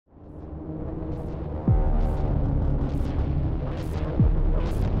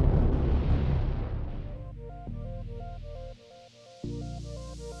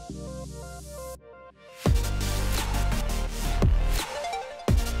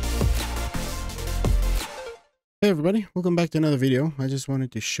Hey everybody, welcome back to another video. I just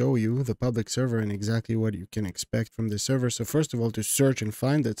wanted to show you the public server and exactly what you can expect from this server. So first of all, to search and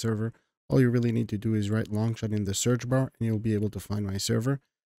find that server, all you really need to do is write Longshot in the search bar and you'll be able to find my server.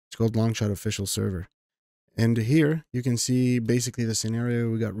 It's called Longshot Official Server. And here you can see basically the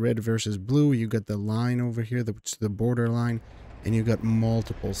scenario. We got red versus blue. You got the line over here, which is the border line, and you got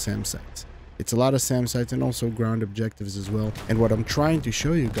multiple SAM sites. It's a lot of SAM sites and also ground objectives as well. And what I'm trying to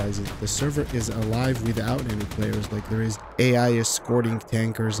show you guys is the server is alive without any players. Like there is AI escorting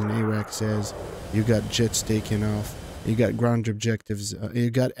tankers and AWACS. You got jets taking off. You got ground objectives. You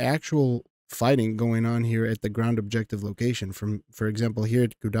got actual fighting going on here at the ground objective location. For example, here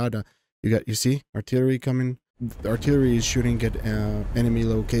at Kudada, you see artillery coming. The artillery is shooting at enemy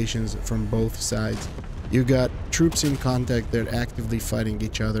locations from both sides. You got troops in contact. They're actively fighting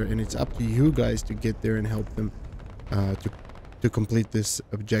each other, and it's up to you guys to get there and help them to complete this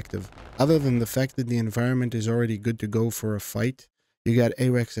objective. Other than the fact that the environment is already good to go for a fight, you got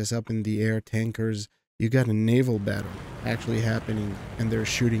AWACS up in the air, tankers. You got a naval battle actually happening, and they're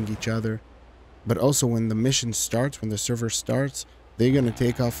shooting each other. But also when the mission starts, when the server starts, they're going to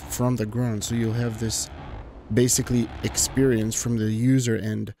take off from the ground. So you'll have this basically experience from the user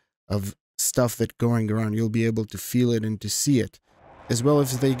end of stuff that going around. You'll be able to feel it and to see it, as well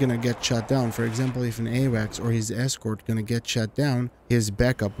as they're gonna get shot down. For example, if an AWACS or his escort gonna get shot down, his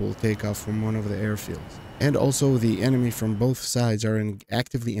backup will take off from one of the airfields. And also the enemy from both sides are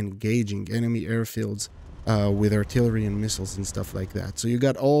actively engaging enemy airfields with artillery and missiles and stuff like that. So you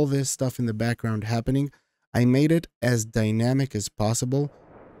got all this stuff in the background happening. I made it as dynamic as possible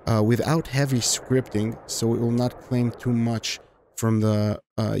without heavy scripting, so it will not claim too much from the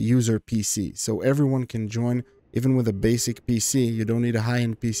user PC. So everyone can join, even with a basic PC. You don't need a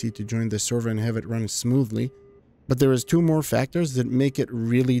high-end PC to join the server and have it run smoothly. But there is two more factors that make it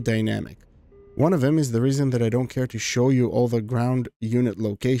really dynamic. One of them is the reason that I don't care to show you all the ground unit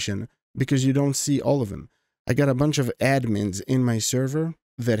location, because you don't see all of them. I got a bunch of admins in my server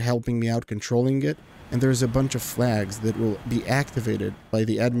that helping me out controlling it, and there's a bunch of flags that will be activated by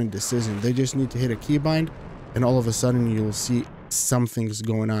the admin decision. They just need to hit a keybind, and all of a sudden you'll see something's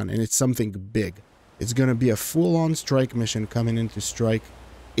going on, and it's something big. It's gonna be a full-on strike mission coming into strike.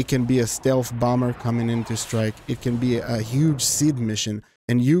 It can be a stealth bomber coming into strike. It can be a huge seed mission,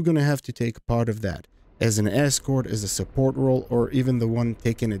 and you're gonna have to take part of that as an escort, as a support role, or even the one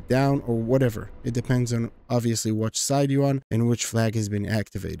taking it down, or whatever. It depends on obviously which side you're on and which flag has been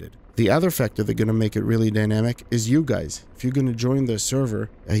activated. The other factor that's gonna make it really dynamic is you guys. If you're gonna join the server,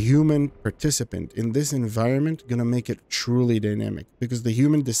 a human participant in this environment gonna make it truly dynamic, because the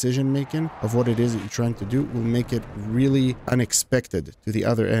human decision making of what it is that you're trying to do will make it really unexpected to the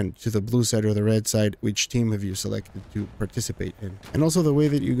other end, to the blue side or the red side, which team have you selected to participate in, and also the way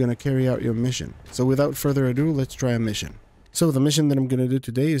that you're gonna carry out your mission. So without further ado, let's try a mission. So the mission that I'm going to do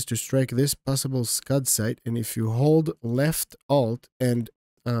today is to strike this possible scud site, and if you hold left alt and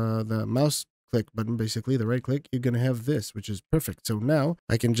the mouse click button, basically the right click, you're going to have this, which is perfect. So now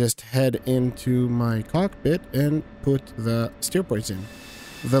I can just head into my cockpit and put the steer points in.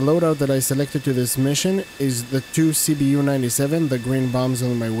 The loadout that I selected to this mission is the 2 CBU-97, the green bombs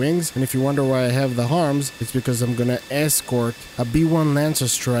on my wings. And if you wonder why I have the harms, it's because I'm gonna escort a B-1 Lancer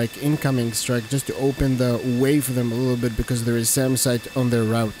strike, incoming strike, just to open the way for them a little bit, because there is SAM site on their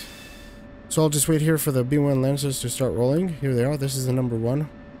route. So I'll just wait here for the B-1 Lancers to start rolling. Here they are. This is the number 1.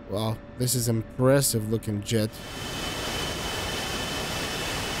 Wow, this is impressive looking jet.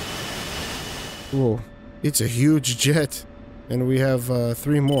 Whoa, it's a huge jet. And we have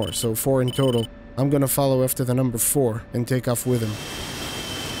 3 more, so 4 in total. I'm gonna follow after the number 4 and take off with him.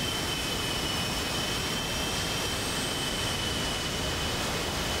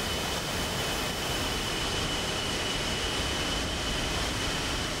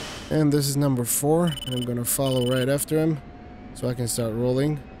 And this is number 4, and I'm gonna follow right after him so I can start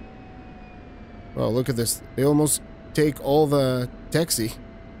rolling. Wow, look at this. They almost take all the taxi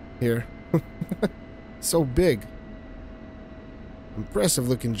here. So big. Impressive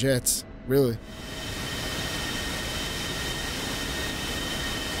looking jets, really.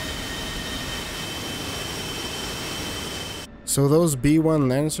 So those B-1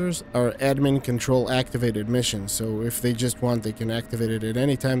 Lancers are admin control activated missions, so if they just want, they can activate it at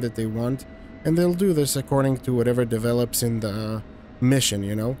any time that they want, and they'll do this according to whatever develops in the mission,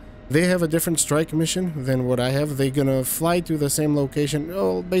 you know. They have a different strike mission than what I have. They're gonna fly to the same location,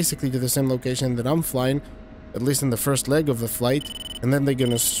 well, basically to the same location that I'm flying, at least in the first leg of the flight, and then they're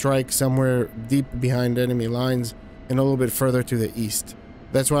gonna strike somewhere deep behind enemy lines and a little bit further to the east.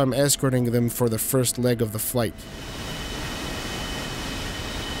 That's why I'm escorting them for the first leg of the flight.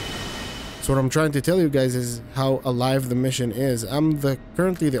 So what I'm trying to tell you guys is how alive the mission is. I'm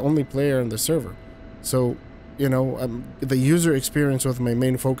currently the only player on the server. So, you know, the user experience was my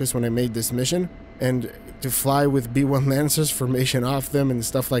main focus when I made this mission. And to fly with B1 Lancers, formation off them and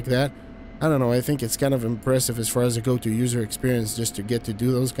stuff like that, I don't know, I think it's kind of impressive as far as a go-to user experience just to get to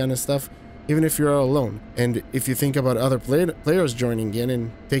do those kind of stuff, even if you're all alone. And if you think about other players joining in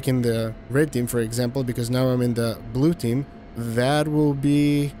and taking the red team, for example, because now I'm in the blue team, that will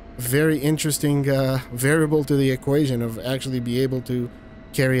be very interesting variable to the equation of actually be able to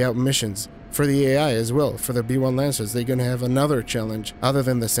carry out missions. For the AI as well, for the B1 Lancers, they're going to have another challenge other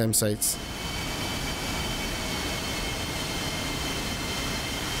than the SAM sites.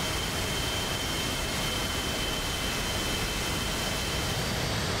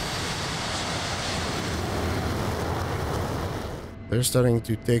 They're starting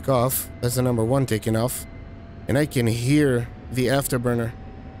to take off. That's the number 1 taking off. And I can hear the afterburner.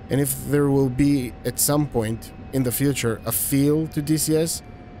 And if there will be, at some point in the future, a feel to DCS,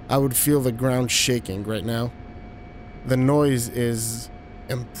 I would feel the ground shaking right now. The noise is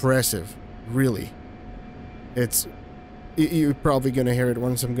impressive, really. You're probably going to hear it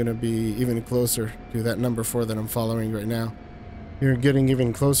once I'm going to be even closer to that number 4 that I'm following right now. You're getting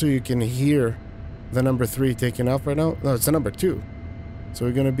even closer, you can hear the number 3 taking off right now. No, it's the number 2. So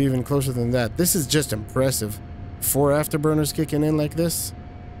we're going to be even closer than that. This is just impressive. 4 afterburners kicking in like this.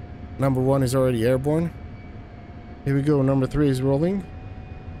 Number 1 is already airborne. Here we go, number 3 is rolling.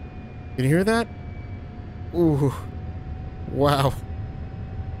 Can you hear that? Ooh. Wow.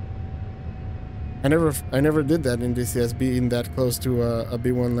 I never did that in DCS, being that close to a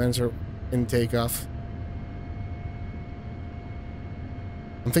B1 Lancer in takeoff.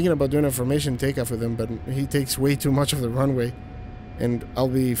 I'm thinking about doing a formation takeoff with him, but he takes way too much of the runway. And I'll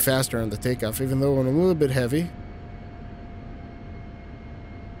be faster on the takeoff, even though I'm a little bit heavy.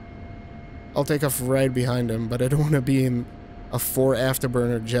 I'll take off right behind him, but I don't want to be in a 4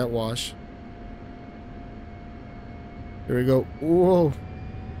 afterburner jet wash. Here we go. Whoa.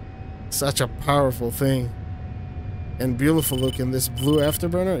 Such a powerful thing. And beautiful looking. This blue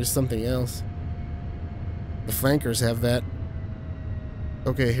afterburner is something else. The flankers have that.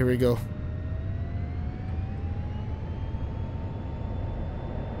 Okay, here we go.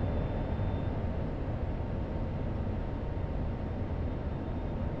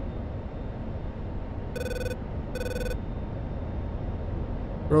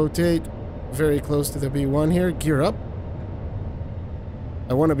 Rotate. Very close to the B1 here. Gear up.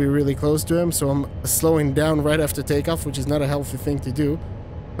 I want to be really close to him, so I'm slowing down right after takeoff, which is not a healthy thing to do.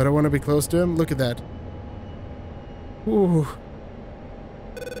 But I want to be close to him. Look at that. Ooh.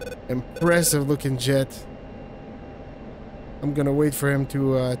 Impressive looking jet. I'm gonna wait for him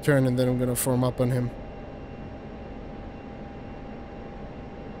to turn, and then I'm gonna form up on him.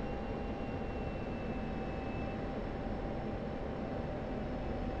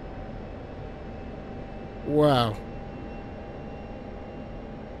 Wow.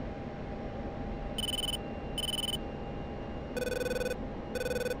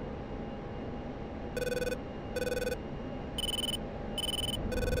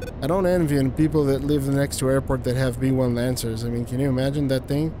 I don't envy people that live next to airport that have B1 Lancers. I mean, can you imagine that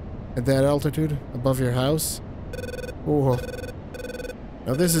thing at that altitude above your house? Oh.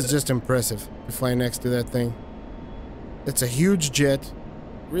 Now this is just impressive to fly next to that thing. It's a huge jet.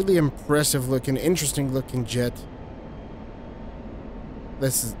 Really impressive looking, interesting looking jet.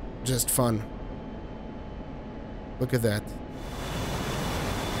 This is just fun. Look at that.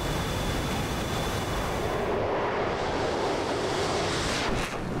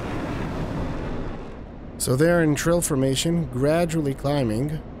 So they're in trail formation, gradually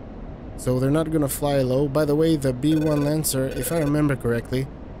climbing. So they're not gonna fly low. By the way, the B1 Lancer, if I remember correctly,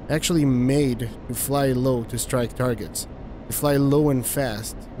 actually made to fly low to strike targets. To fly low and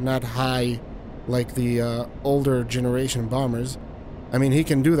fast, not high like the older generation bombers. I mean, he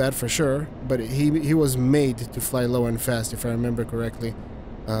can do that for sure, but he was made to fly low and fast, if I remember correctly,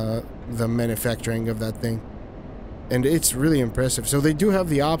 the manufacturing of that thing. And it's really impressive. So they do have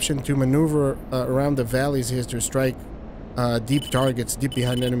the option to maneuver around the valleys here to strike deep targets, deep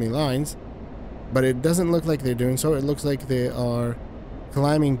behind enemy lines. But it doesn't look like they're doing so. It looks like they are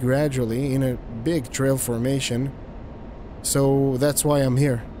climbing gradually in a big trail formation. So that's why I'm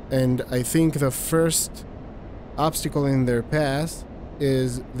here. And I think the first obstacle in their path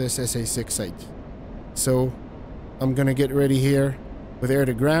is this SA6 site. So I'm gonna get ready here with air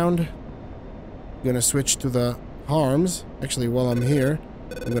to ground. Gonna switch to the harms. Actually, while I'm here,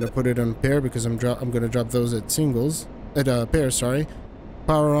 I'm gonna put it on pair because I'm gonna drop those at singles. At pair, sorry.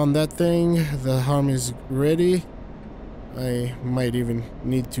 Power on that thing. The harm is ready. I might even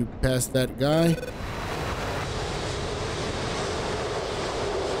need to pass that guy.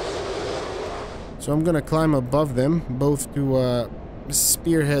 So I'm gonna climb above them, both to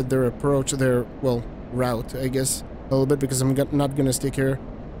spearhead their approach, their, well, route, I guess, a little bit, because I'm not gonna stick here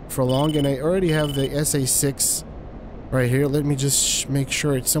for long. And I already have the SA6 right here. Let me just make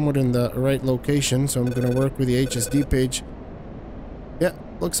sure it's somewhat in the right location. So I'm gonna work with the HSD page. Yeah,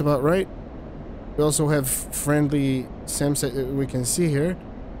 looks about right. We also have friendly SAMsite that we can see here.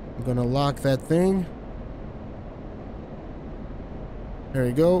 I'm gonna lock that thing. There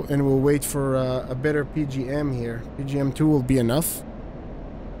we go, and we'll wait for a better PGM here. PGM2 will be enough.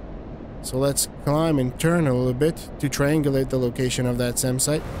 So let's climb and turn a little bit to triangulate the location of that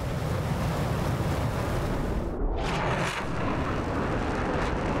SAMsite.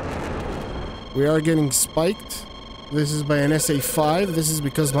 We are getting spiked. This is by an SA5. This is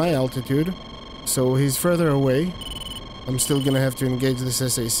because my altitude. So he's further away. I'm still gonna have to engage this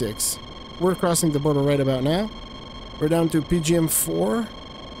SA6. We're crossing the border right about now. We're down to PGM4.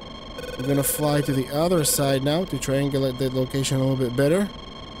 I'm gonna fly to the other side now to triangulate that location a little bit better.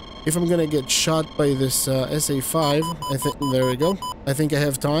 If I'm gonna get shot by this SA5, I think, there we go. I think I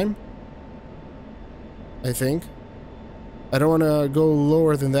have time. I think. I don't want to go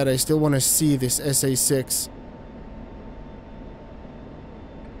lower than that. I still want to see this SA6.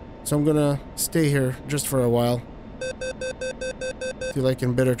 So I'm gonna stay here just for a while. Till I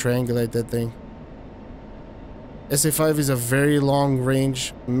can better triangulate that thing. SA5 is a very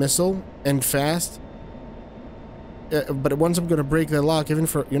long-range missile and fast. But once I'm gonna break the lock, even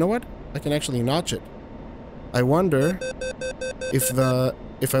for, you know what? I can actually notch it. I wonder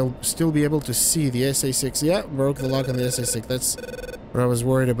if I'll still be able to see the SA6. Yeah, broke the lock on the SA6. That's what I was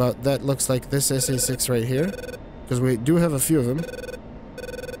worried about. That looks like this SA6 right here, because we do have a few of them.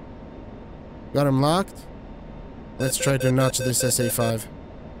 Got him locked. Let's try to notch this SA5.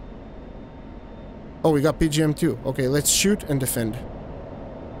 Oh, we got PGM2. Okay, let's shoot and defend.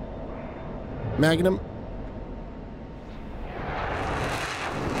 Magnum.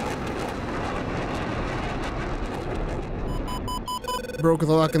 Broke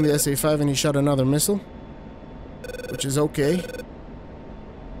the lock in the SA5 and he shot another missile, which is okay.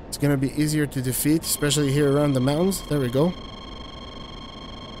 It's gonna be easier to defeat, especially here around the mountains. There we go.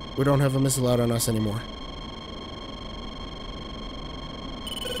 We don't have a missile out on us anymore.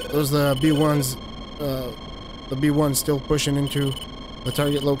 Those the B1s, the B1 still pushing into the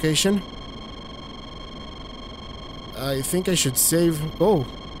target location. I think I should save. Oh,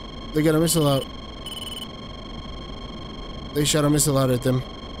 they got a missile out. They shot a missile out at them.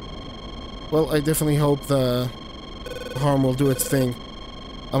 Well, I definitely hope the harm will do its thing.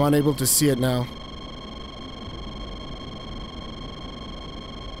 I'm unable to see it now.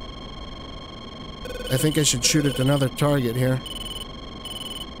 I think I should shoot at another target here.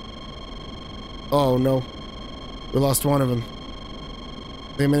 Oh no. We lost one of them.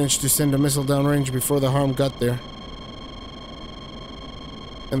 They managed to send a missile downrange before the harm got there.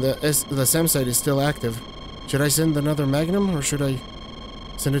 And the SAMsite is still active. Should I send another Magnum, or should I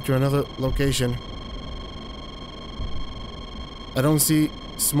send it to another location? I don't see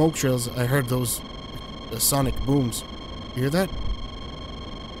smoke trails. I heard those sonic booms. You hear that?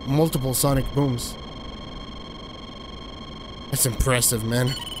 Multiple sonic booms. It's impressive,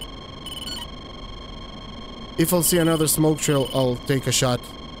 man. If I'll see another smoke trail, I'll take a shot.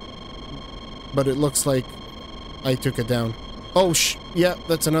 But it looks like I took it down. Oh, yeah,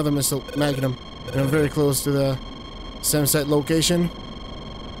 that's another missile. Magnum. And I'm very close to the SAMsite location.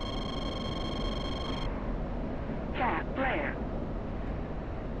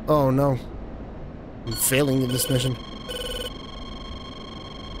 Oh no. I'm failing in this mission.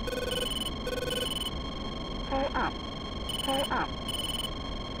 Pull up. Pull up.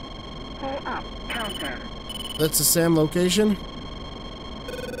 Pull up. Counter. That's the SAM location.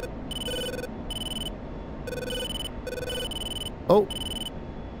 Oh.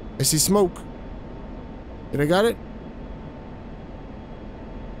 I see smoke. Did I got it?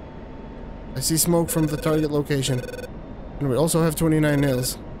 I see smoke from the target location. And we also have 29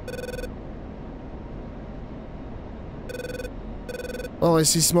 nails. Well, I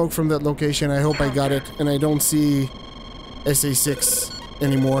see smoke from that location. I hope I got it. And I don't see SA6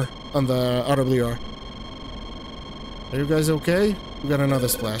 anymore on the RWR. Are you guys okay? We got another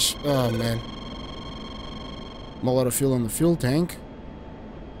splash. Oh, man. I'm a lot of fuel in the fuel tank.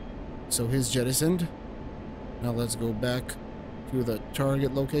 So he's jettisoned. Now let's go back to the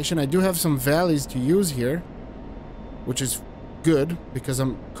target location. I do have some valleys to use here, which is good because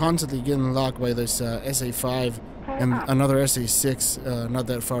I'm constantly getting locked by this SA5 and another SA6 not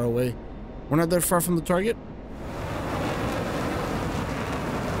that far away. We're not that far from the target.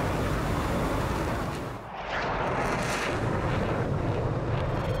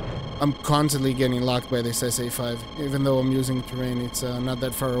 I'm constantly getting locked by this SA5. Even though I'm using terrain, it's not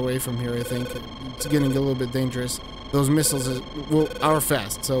that far away from here, I think. It's getting a little bit dangerous. Those missiles are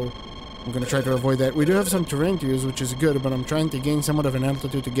fast, so I'm going to try to avoid that. We do have some terrain to use, which is good, but I'm trying to gain somewhat of an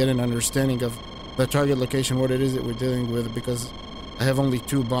altitude to get an understanding of the target location, what it is that we're dealing with, because I have only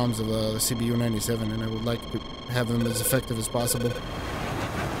 2 bombs of the CBU-97, and I would like to have them as effective as possible.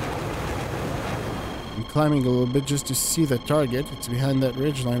 I'm climbing a little bit just to see the target. It's behind that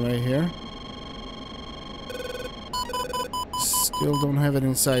ridgeline right here. Still don't have it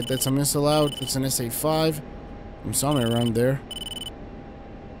in sight. That's a missile out. It's an SA5. I'm somewhere around there.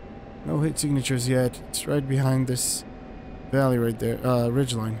 No hit signatures yet. It's right behind this valley right there.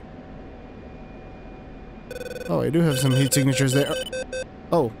 Ridgeline. Oh, I do have some heat signatures there.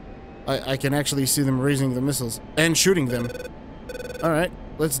 Oh, I can actually see them raising the missiles and shooting them. Alright,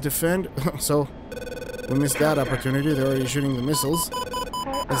 let's defend. So, we missed that opportunity. They're already shooting the missiles.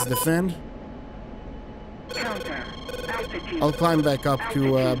 Let's defend. I'll climb back up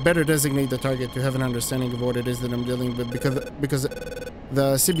to better designate the target, to have an understanding of what it is that I'm dealing with, because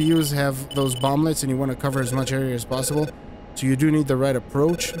the CBUs have those bomblets and you want to cover as much area as possible. So you do need the right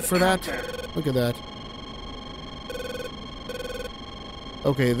approach for that. Look at that.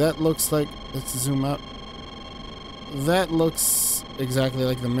 Okay, that looks like... Let's zoom out. That looks exactly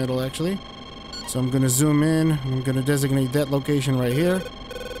like the middle, actually. So I'm going to zoom in. I'm going to designate that location right here.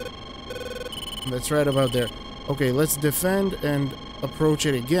 That's right about there. Okay, let's defend and approach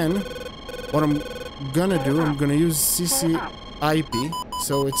it again. What I'm going to do, I'm going to use CCIP.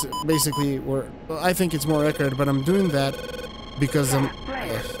 So it's basically... I think it's more accurate, but I'm doing that because I'm...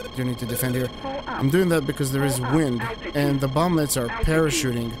 you need to defend here. I'm doing that because there is wind, and the bomblets are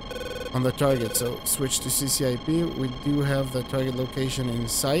parachuting on the target. So switch to CCIP. We do have the target location in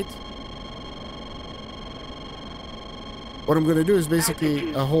sight. What I'm going to do is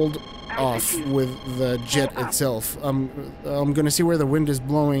basically hold off with the jet itself. I'm going to see where the wind is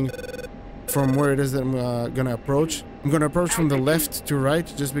blowing from where it is that I'm going to approach. I'm going to approach from the left to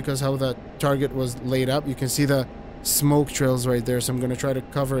right, just because how the target was laid up. You can see the smoke trails right there, so I'm going to try to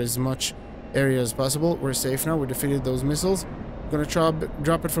cover as much area as possible. We're safe now. We defeated those missiles. I'm going to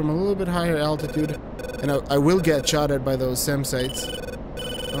drop it from a little bit higher altitude, and I will get shot at by those SEM sites.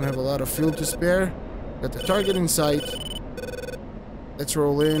 Don't have a lot of fuel to spare. Got the target in sight. Let's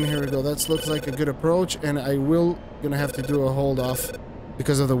roll in. Here we go. That looks like a good approach, and I will gonna have to do a hold off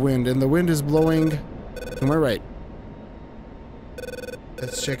because of the wind, and the wind is blowing to my right.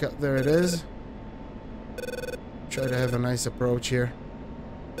 Let's check out. There it is. Try to have a nice approach here.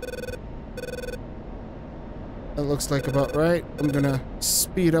 That looks like about right. I'm gonna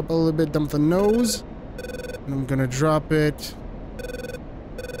speed up a little bit, dump the nose, and I'm gonna drop it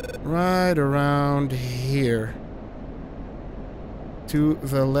right around here to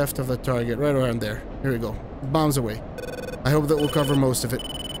the left of the target, right around there. Here we go. Bombs away. I hope that will cover most of it.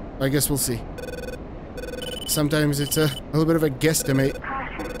 I guess we'll see. Sometimes it's a little bit of a guesstimate,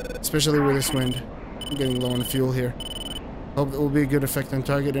 especially with this wind. I'm getting low on fuel here. Hope that will be a good effect on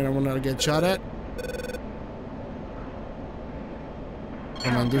target and I will not get shot at.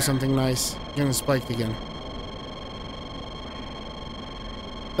 Come on, do something nice. Getting spiked again.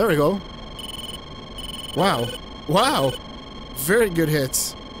 There we go. Wow. Wow. Very good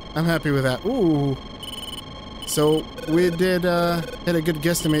hits. I'm happy with that. Ooh. So we did hit a good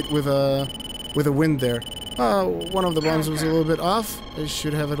guesstimate with a wind there. One of the bombs was a little bit off. I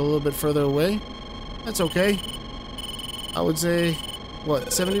should have it a little bit further away. That's okay. I would say, what,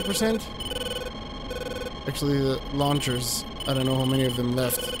 70%? Actually, the launchers, I don't know how many of them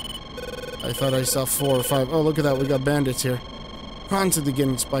left. I thought I saw 4 or 5. Oh, look at that. We got bandits here. Constantly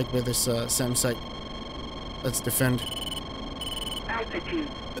getting spiked by this SAM site. Let's defend.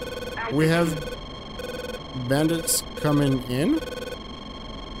 We have bandits coming in.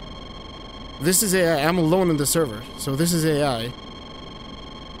 This is AI. I'm alone in the server, so this is AI.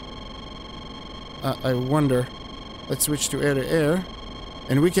 I wonder. Let's switch to air-to-air.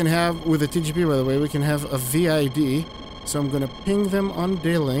 And we can have, with the TGP by the way, we can have a VIII. So I'm gonna ping them on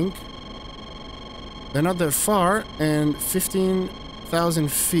D-Link. They're not that far, and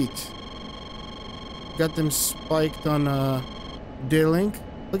 15,000 feet. Got them spiked on D-Link.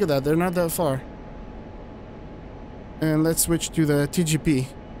 Look at that, they're not that far. And let's switch to the TGP.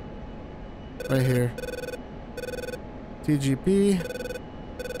 Right here. TGP.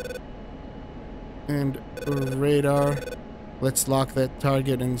 And radar. Let's lock that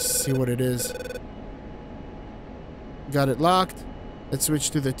target and see what it is. Got it locked. Let's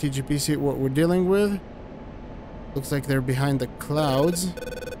switch to the TGP, see what we're dealing with. Looks like they're behind the clouds.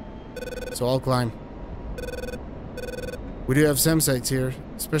 So I'll climb. We do have SAM sites here.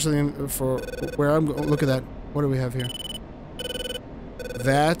 especially for where I'm going. Look at that. What do we have here?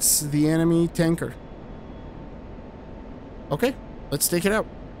 That's the enemy tanker. Okay, let's take it out.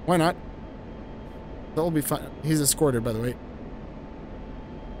 Why not? That'll be fine. He's escorted, by the way.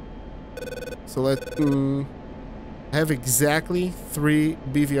 So let have exactly 3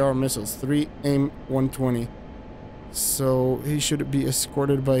 BVR missiles, 3 AIM-120. So he should be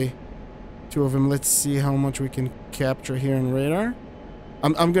escorted by 2 of them. Let's see how much we can capture here in radar.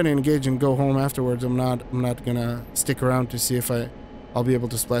 I'm gonna engage and go home afterwards. I'm not gonna stick around to see if I'll be able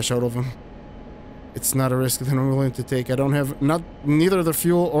to splash out of them. It's not a risk that I'm willing to take. I don't have neither the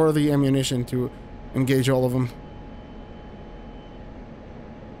fuel or the ammunition to engage all of them.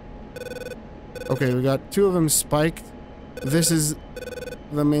 Okay, we got 2 of them spiked. This is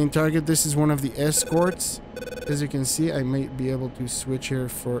the main target. This is one of the escorts. As you can see, I might be able to switch here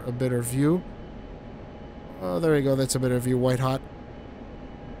for a better view. Oh, there we go. That's a better view. White hot.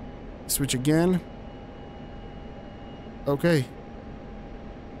 Switch again. Okay.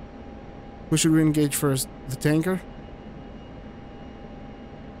 Who should we engage first? The tanker?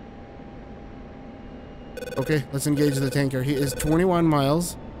 Okay, let's engage the tanker. He is 21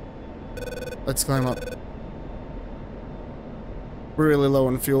 miles. Let's climb up. We're really low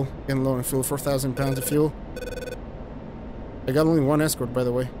on fuel. Getting low on fuel. 4,000 pounds of fuel. I got only 1 escort, by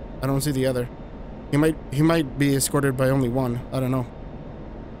the way. I don't see the other. He might be escorted by only 1. I don't know.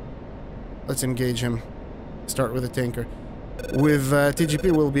 Let's engage him. Start with the tanker. With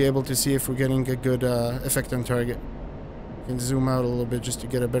TGP, we'll be able to see if we're getting a good effect on target. You can zoom out a little bit just to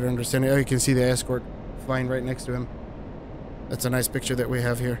get a better understanding. Oh, you can see the escort flying right next to him. That's a nice picture that we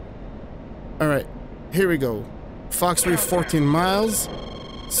have here. Alright, here we go. Fox 3, 14 miles.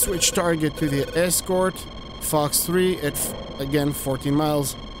 Switch target to the escort. Fox 3 at, again, 14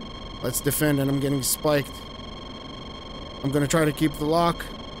 miles. Let's defend, and I'm getting spiked. I'm gonna try to keep the lock.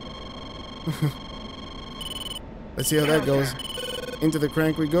 Let's see how that goes. Into the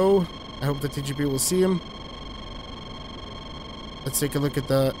crank we go. I hope the TGP will see him. Let's take a look at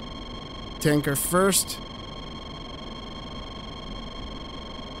the tanker first.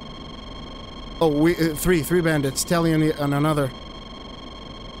 Oh, three bandits. Tally on another.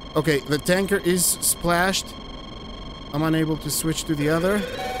 Okay, the tanker is splashed. I'm unable to switch to the other.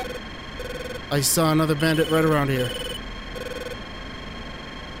 I saw another bandit right around here.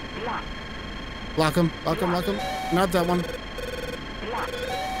 Lock him, lock him, lock him. Not that one.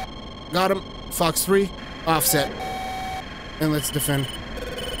 Got him. Fox 3, offset. And let's defend.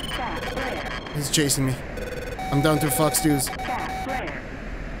 He's chasing me. I'm down to Fox 2s.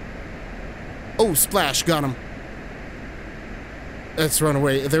 Oh, splash, got him. Let's run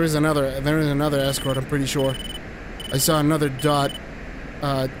away. There is another escort, I'm pretty sure. I saw another dot.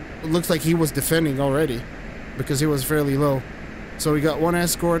 Looks like he was defending already because he was fairly low. So we got 1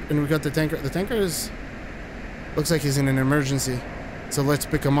 escort and we got the tanker. The tanker looks like he's in an emergency. So let's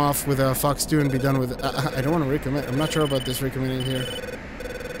pick him off with a Fox 2 and be done with it. I don't want to recommit. I'm not sure about this recommitting here.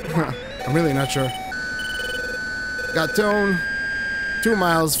 I'm really not sure. Got tone. 2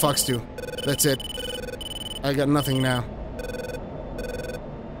 miles, Fox 2. That's it. I got nothing now.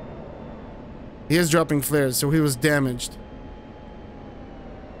 He is dropping flares, so he was damaged.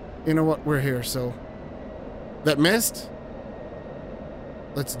 You know what? We're here, so... That missed?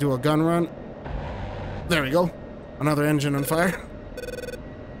 Let's do a gun run. There we go. Another engine on fire.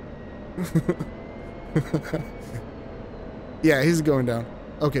 Yeah, he's going down.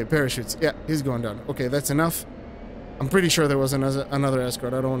 Okay, parachutes. Yeah, he's going down. Okay, that's enough. I'm pretty sure there was another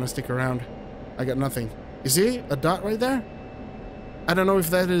escort. I don't want to stick around. I got nothing. You see? A dot right there? I don't know if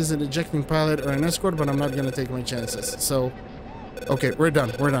that is an ejecting pilot or an escort, but I'm not going to take my chances. So, okay, we're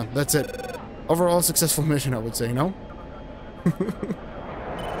done. We're done. That's it. Overall successful mission, I would say, no?